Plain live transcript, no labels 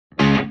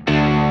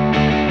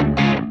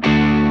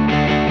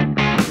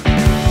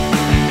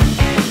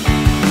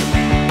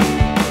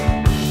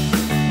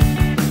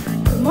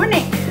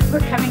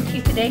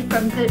today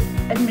from the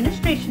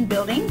administration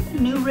building.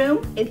 New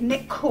room, isn't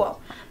it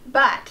cool?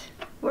 But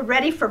we're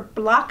ready for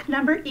block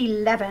number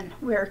 11.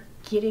 We're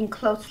getting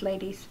close,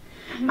 ladies.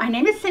 My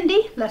name is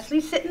Cindy.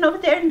 Leslie's sitting over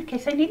there in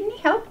case I need any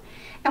help.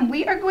 And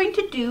we are going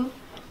to do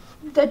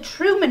the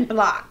Truman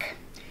block.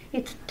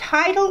 Its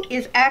title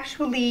is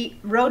actually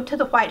Road to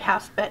the White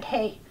House, but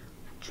hey,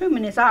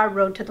 Truman is our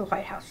Road to the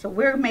White House, so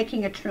we're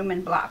making a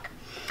Truman block.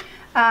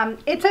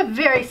 It's a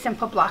very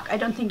simple block. I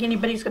don't think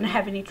anybody's going to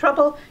have any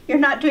trouble. You're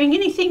not doing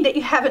anything that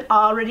you haven't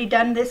already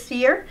done this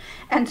year,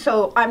 and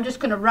so I'm just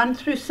going to run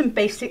through some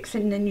basics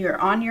and then you're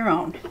on your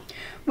own.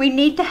 We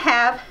need to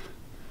have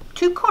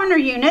 2 corner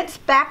units,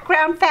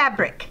 background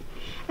fabric,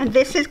 and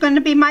this is going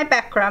to be my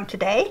background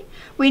today.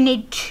 We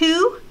need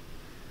 2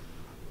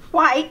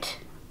 white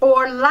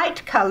or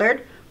light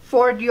colored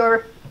for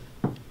your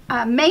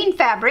main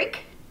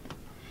fabric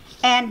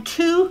and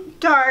 2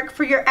 dark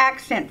for your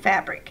accent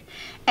fabric.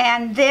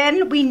 And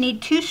then we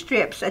need 2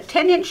 strips, a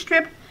 10-inch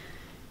strip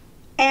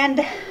and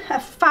a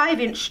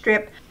 5-inch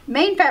strip,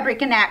 main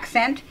fabric and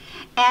accent,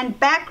 and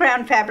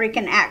background fabric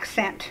and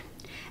accent.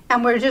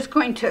 And we're just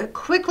going to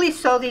quickly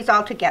sew these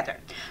all together.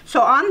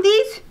 So on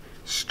these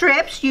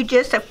strips, you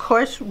just, of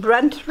course,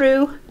 run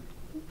through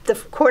the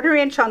 1/4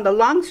 inch on the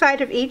long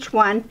side of each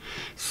one,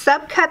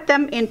 subcut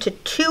them into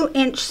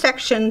 2-inch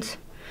sections.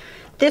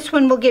 This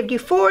one will give you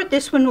 4,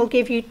 this one will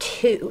give you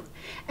 2.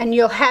 And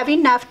you'll have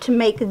enough to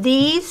make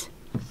these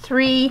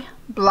 3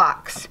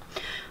 blocks.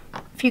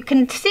 If you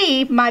can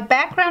see, my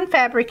background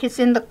fabric is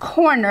in the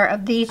corner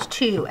of these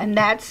 2, and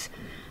that's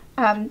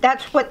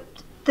what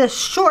the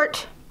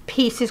short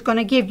piece is going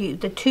to give you,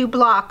 the 2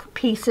 block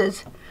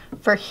pieces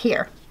for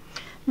here.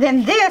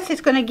 Then this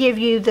is going to give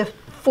you the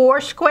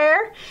 4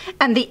 square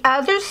and the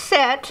other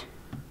set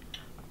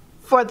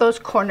for those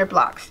corner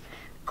blocks.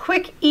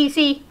 Quick,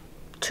 easy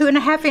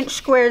 2.5-inch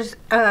squares,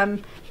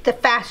 the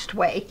fast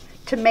way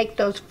to make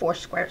those 4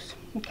 squares.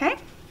 Okay?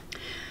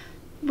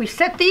 We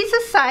set these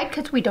aside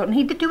because we don't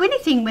need to do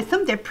anything with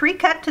them. They're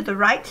pre-cut to the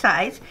right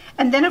size.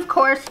 And then, of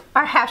course,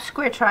 our half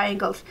square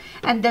triangles.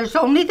 And there's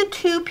only the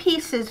 2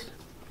 pieces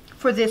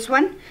for this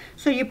one.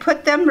 So you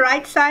put them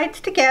right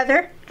sides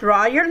together,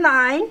 draw your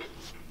line.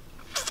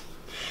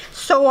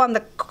 Sew on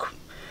the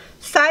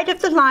side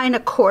of the line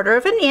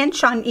 1/4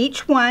 inch on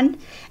each one,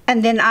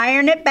 and then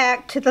iron it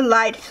back to the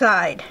light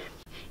side.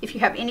 If you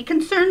have any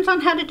concerns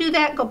on how to do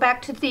that, go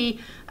back to the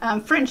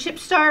Friendship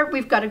Star.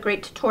 We've got a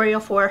great tutorial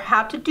for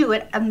how to do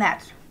it, and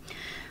that's.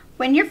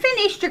 When you're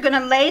finished, you're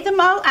going to lay them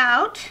all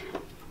out,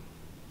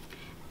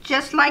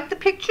 just like the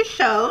picture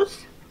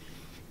shows.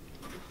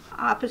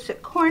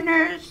 Opposite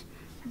corners.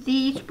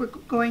 These were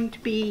going to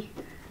be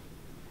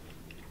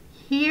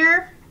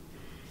here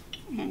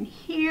and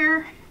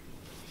here,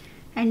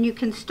 and you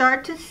can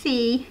start to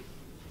see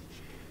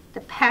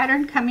the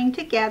pattern coming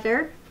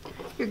together.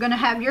 You're going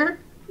to have your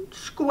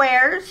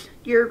squares,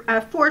 your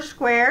 4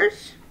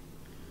 squares,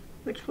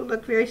 which will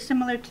look very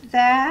similar to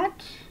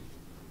that.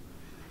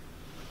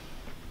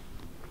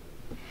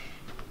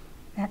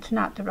 That's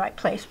not the right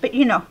place, but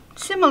you know,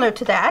 similar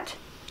to that.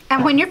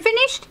 And when you're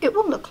finished, it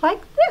will look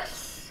like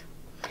this.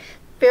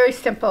 Very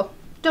simple.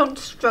 Don't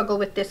struggle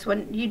with this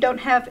one. You don't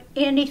have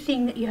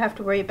anything that you have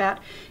to worry about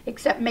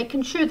except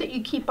making sure that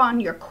you keep on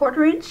your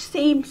 1/4 inch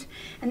seams,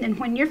 and then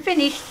when you're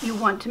finished, you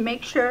want to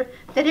make sure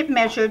that it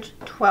measured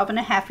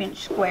 12.5-inch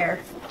square.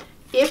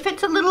 If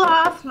it's a little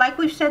off, like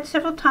we've said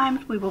several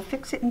times, we will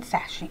fix it in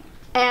sashing.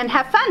 And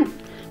have fun.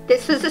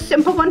 This is a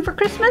simple one for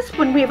Christmas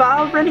when we're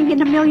all running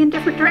in a million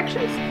different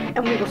directions,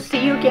 and we will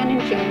see you again in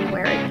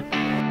January.